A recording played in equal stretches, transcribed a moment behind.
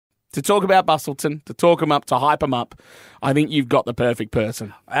to talk about Bustleton, to talk them up, to hype them up, I think you've got the perfect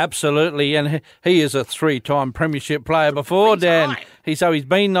person. Absolutely, and he is a 3-time premiership player before, Dan. He's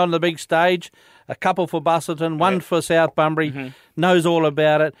been on the big stage, a couple for Bustleton, one for South Bunbury, knows all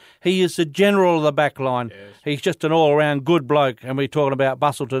about it. He is the general of the back line. Yes. He's just an all-around good bloke, and we're talking about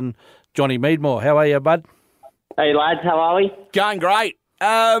Bustleton, Johnny MEADMORE. How are you, bud? Hey, lads, how are we? Going great.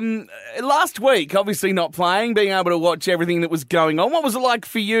 Last week, obviously not playing, being able to watch everything that was going on. What was it like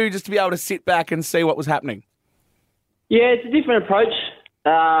for you just to be able to sit back and see what was happening? Yeah, it's a different approach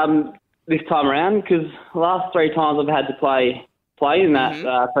this time around because the last 3 times I've had to play in that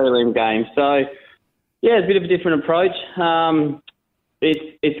prelim game. So, yeah, it's a bit of a different approach.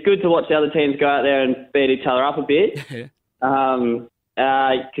 It's good to watch the other teams go out there and beat each other up a bit because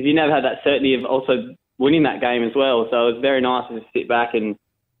you never have that certainty of also winning that game as well. So it was very nice to sit back and,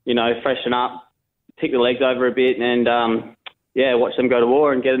 freshen up, tick the legs over a bit and, watch them go to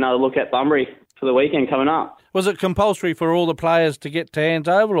war and get another look at Bunbury for the weekend coming up. Was it compulsory for all the players to get to hands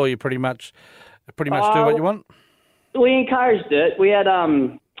over or you pretty much do what you want? We encouraged it. We had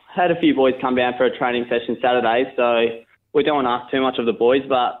a few boys come down for a training session Saturday, so we don't want to ask too much of the boys,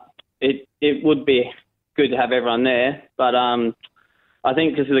 but it would be good to have everyone there. But I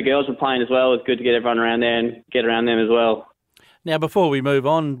think because the girls were playing as well, it's good to get everyone around there and get around them as well. Now, before we move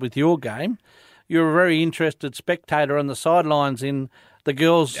on with your game, you're a very interested spectator on the sidelines in the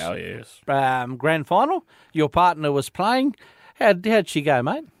girls' grand final. Your partner was playing. How'd she go,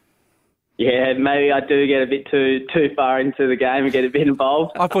 mate? Yeah, maybe I do get a bit too far into the game and get a bit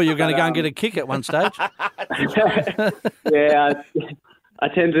involved. I thought you were going to go and get a kick at one stage. Yeah, I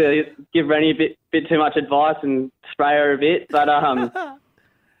tend to give Rennie a bit too much advice and spray her a bit. But,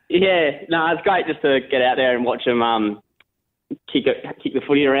 it's great just to get out there and watch them kick the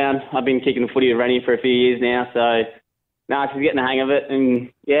footy around. I've been kicking the footy with Rennie for a few years now, so she's getting the hang of it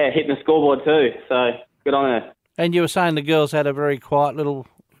and, hitting the scoreboard too. So good on her. And you were saying the girls had a very quiet little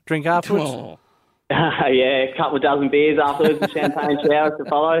drink afterwards? Oh. A couple of dozen beers afterwards and champagne showers to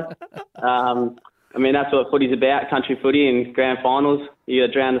follow. That's what footy's about, country footy and grand finals. You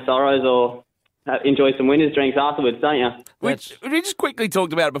either drown the sorrows or enjoy some winners' drinks afterwards, don't you? We just quickly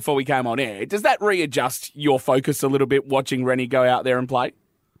talked about it before we came on air. Does that readjust your focus a little bit watching Rennie go out there and play?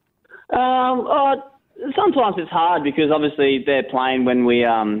 Sometimes it's hard because obviously they're playing when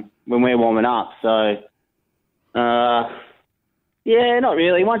we're warming up. So, not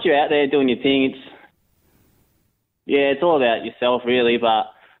really. Once you're out there doing your thing, it's all about yourself really.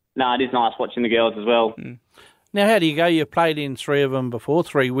 But it is nice watching the girls as well. Now, how do you go? You've played in 3 of them before,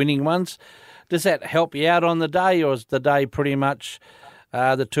 3 winning ones. Does that help you out on the day, or is the day pretty much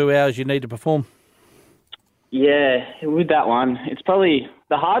the 2 hours you need to perform? Yeah, with that one, it's probably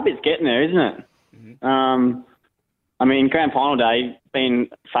the hard bit's getting there, isn't it? Grand final day, being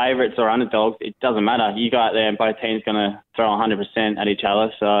favourites or underdogs, it doesn't matter. You go out there and both teams going to throw 100% at each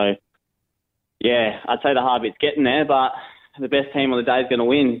other. So, I'd say the hard bit's getting there, but the best team on the day is going to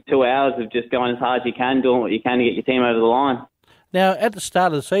win. 2 hours of just going as hard as you can, doing what you can to get your team over the line. Now, at the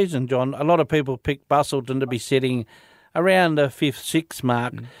start of the season, John, a lot of people picked Bustleton to be sitting around the 5th, 6th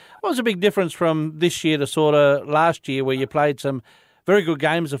mark. What was the big difference from this year to sort of last year where you played some very good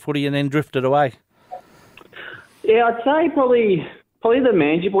games of footy and then drifted away? Yeah, I'd say probably the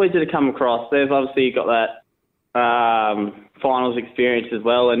Mangy boys that have come across. They've obviously got that finals experience as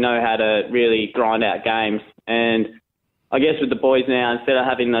well and know how to really grind out games. And I guess with the boys now, instead of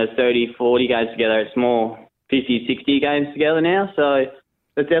having those 30, 40 games together, it's more 50, 60 games together now. So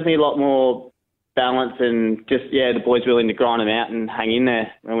there's definitely a lot more balance and just, the boys willing to grind them out and hang in there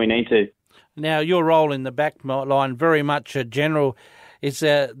when we need to. Now, your role in the back line, very much a general. Is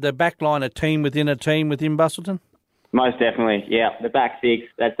the back line a team within Bustleton? Most definitely, yeah. The back 6,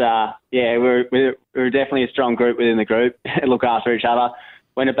 that's, we're definitely a strong group within the group. Look after each other.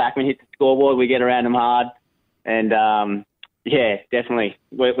 When a backman hits the scoreboard, we get around them hard. And, definitely.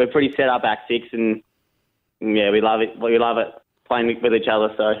 We're pretty set up back 6 and, we love it. We love it playing with each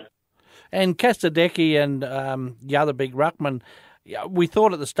other, so. And Castadecki and the other big ruckman, we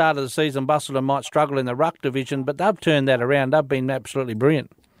thought at the start of the season Bustleton might struggle in the ruck division, but they've turned that around. They've been absolutely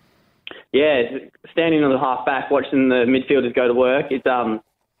brilliant. Yeah, standing on the half back, watching the midfielders go to work, it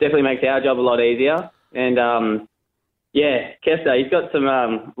definitely makes our job a lot easier. And, Kester, he's got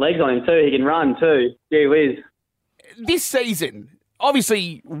some legs on him too. He can run too. Gee whiz. This season,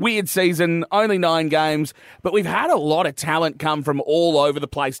 obviously weird season, only 9 games, but we've had a lot of talent come from all over the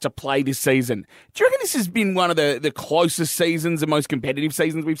place to play this season. Do you reckon this has been one of the closest seasons and most competitive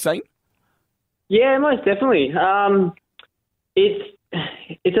seasons we've seen? Yeah, most definitely.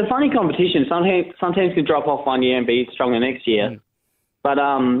 It's a funny competition. Some teams can drop off one year and be stronger next year. But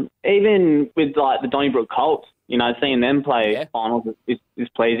even with like the Donnybrook Colts, seeing them play finals is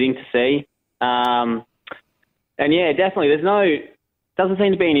pleasing to see. And yeah, definitely, doesn't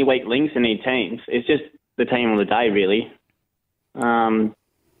seem to be any weak links in any teams. It's just the team on the day, really.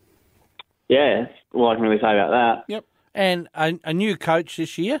 Yeah, that's all I can really say about that. Yep. And a new coach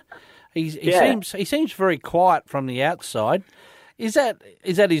this year. He seems very quiet from the outside. Is that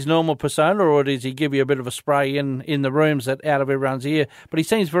his normal persona, or does he give you a bit of a spray in the rooms out of everyone's ear? But he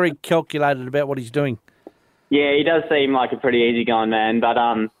seems very calculated about what he's doing. Yeah, he does seem like a pretty easygoing man, but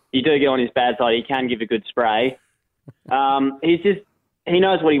you do get on his bad side. He can give a good spray. He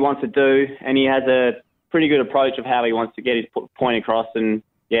knows what he wants to do, and he has a pretty good approach of how he wants to get his point across. And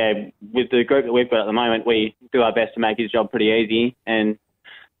yeah, with the group that we've got at the moment, we do our best to make his job pretty easy. And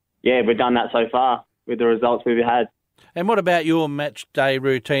yeah, we've done that so far with the results we've had. And what about your match day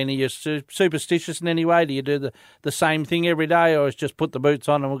routine? Are you superstitious in any way? Do you do the same thing every day, or is just put the boots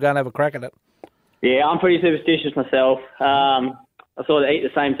on and we'll go and have a crack at it? Yeah, I'm pretty superstitious myself. I sort of eat the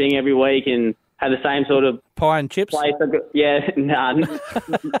same thing every week and have the same sort of pie and chips. Place. Yeah, none.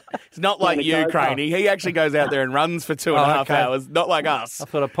 It's not like you, Craney. He actually goes out there and runs for 2.5 hours. Not like us. I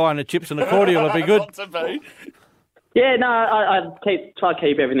thought a pie and a chips and a cordial would be good. Yeah, no, I try to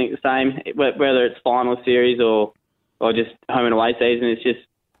keep everything the same, whether it's final series or just home and away season. It's just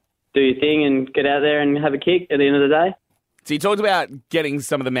do your thing and get out there and have a kick at the end of the day. So you talked about getting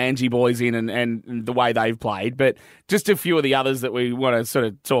some of the Manji boys in and the way they've played, but just a few of the others that we want to sort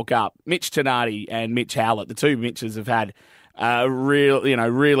of talk up. Mitch Tenardi and Mitch Howlett, the two Mitches have had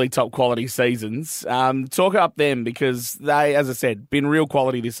really top quality seasons. Talk up them because they, as I said, been real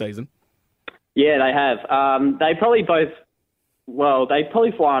quality this season. Yeah, they have. They probably fly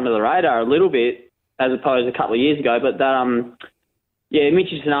under the radar a little bit as opposed to a couple of years ago. But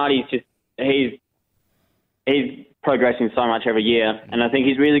Mitchy Tenardi's he's progressing so much every year, and I think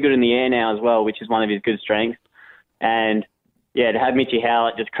he's really good in the air now as well, which is one of his good strengths. And yeah, to have Mitchy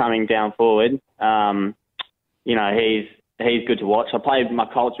Howlett just coming down forward, he's good to watch. I played my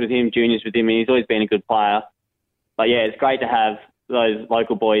Colts with him, juniors with him, and he's always been a good player. But yeah, it's great to have those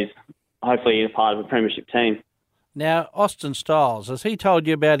local boys hopefully as part of a premiership team. Now, Austin Stiles, has he told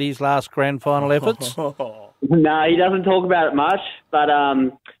you about his last grand final efforts? No, he doesn't talk about it much, but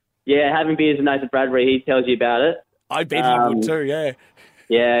having beers with Nathan Bradbury, he tells you about it. I bet he would too, yeah.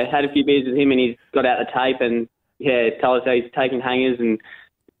 Yeah, had a few beers with him and he's got out the tape and told us how he's taking hangers and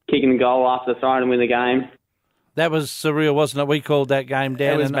kicking the goal after throwing to win the game. That was surreal, wasn't it? We called that game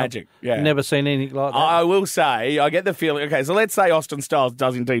down. It was magic, yeah. Never seen anything like that. I will say, I get the feeling, okay, so let's say Austin Stiles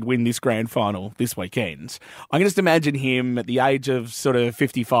does indeed win this grand final this weekend. I can just imagine him at the age of sort of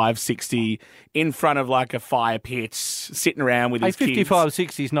 55, 60, in front of like a fire pit, sitting around with his 55, kids.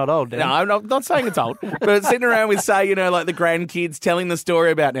 60 is not old, Dan. No, I'm not saying it's old, but sitting around with, say, like the grandkids telling the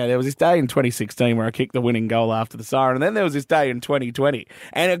story about, now there was this day in 2016 where I kicked the winning goal after the siren, and then there was this day in 2020.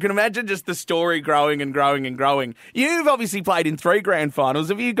 And I can imagine just the story growing and growing and growing. You've obviously played in 3 grand finals.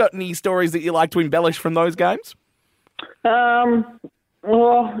 Have you got any stories that you like to embellish from those games? Well,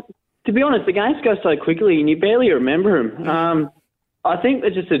 to be honest, the games go so quickly and you barely remember them. I think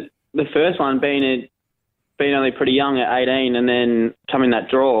that just the first one being only pretty young at 18 and then coming that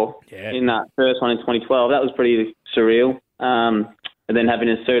draw in that first one in 2012, that was pretty surreal. And then having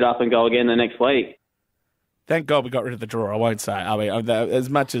to suit up and go again the next week. Thank God we got rid of the draw, I won't say. I mean, as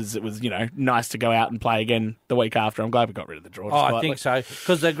much as it was, nice to go out and play again the week after, I'm glad we got rid of the draw. I think so,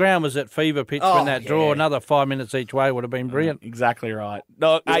 because the ground was at fever pitch when that draw. Another 5 minutes each way would have been brilliant. Exactly right.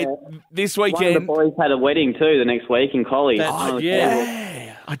 No, hey, this weekend... One of the boys had a wedding too the next week in Collie.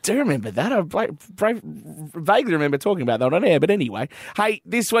 I do remember that. I vaguely remember talking about that on air, but anyway. Hey,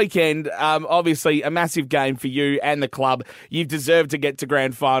 this weekend, obviously a massive game for you and the club. You've deserved to get to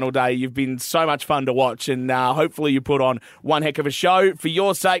grand final day. You've been so much fun to watch, and hopefully you put on one heck of a show. For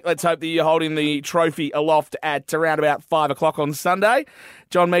your sake, let's hope that you're holding the trophy aloft at around about 5 o'clock on Sunday.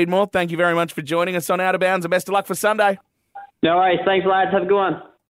 Jon MEADMORE, thank you very much for joining us on Out of Bounds, and best of luck for Sunday. No worries. Thanks, lads. Have a good one.